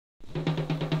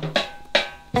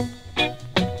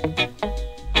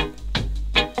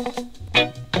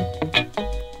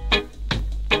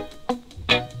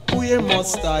where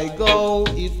must I go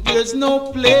if there's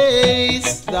no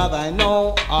place that I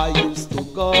know I used to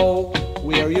go?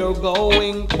 Where you're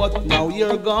going, but now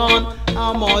you're gone.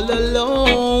 I'm all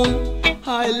alone.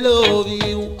 I love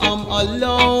you, I'm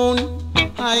alone.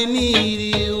 I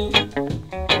need you.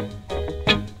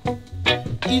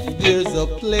 If there's a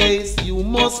place you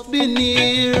must be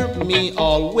near me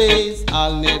always.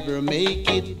 I'll never make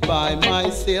it by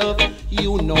myself.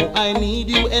 You know I need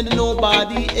you and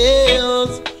nobody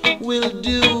else will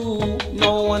do.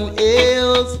 No one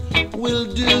else will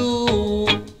do.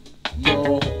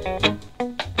 Yo.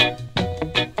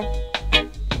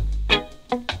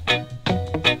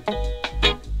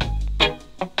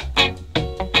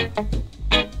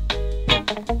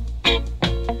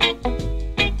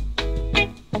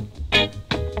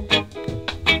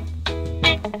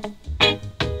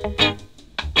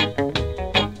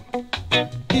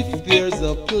 If there's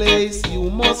a place you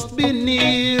must be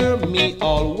near me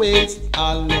always.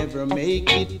 I'll never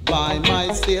make it by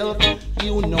myself.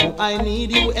 You know I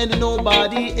need you and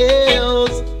nobody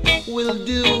else will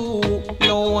do.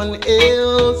 No one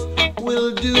else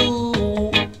will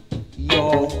do.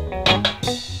 Yo,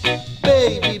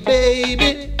 baby,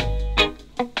 baby,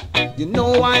 you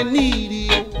know I need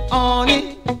you,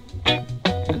 honey,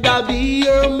 and I'll be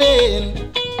your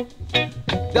man.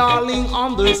 Darling,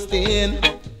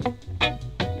 understand.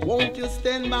 Won't you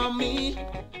stand by me?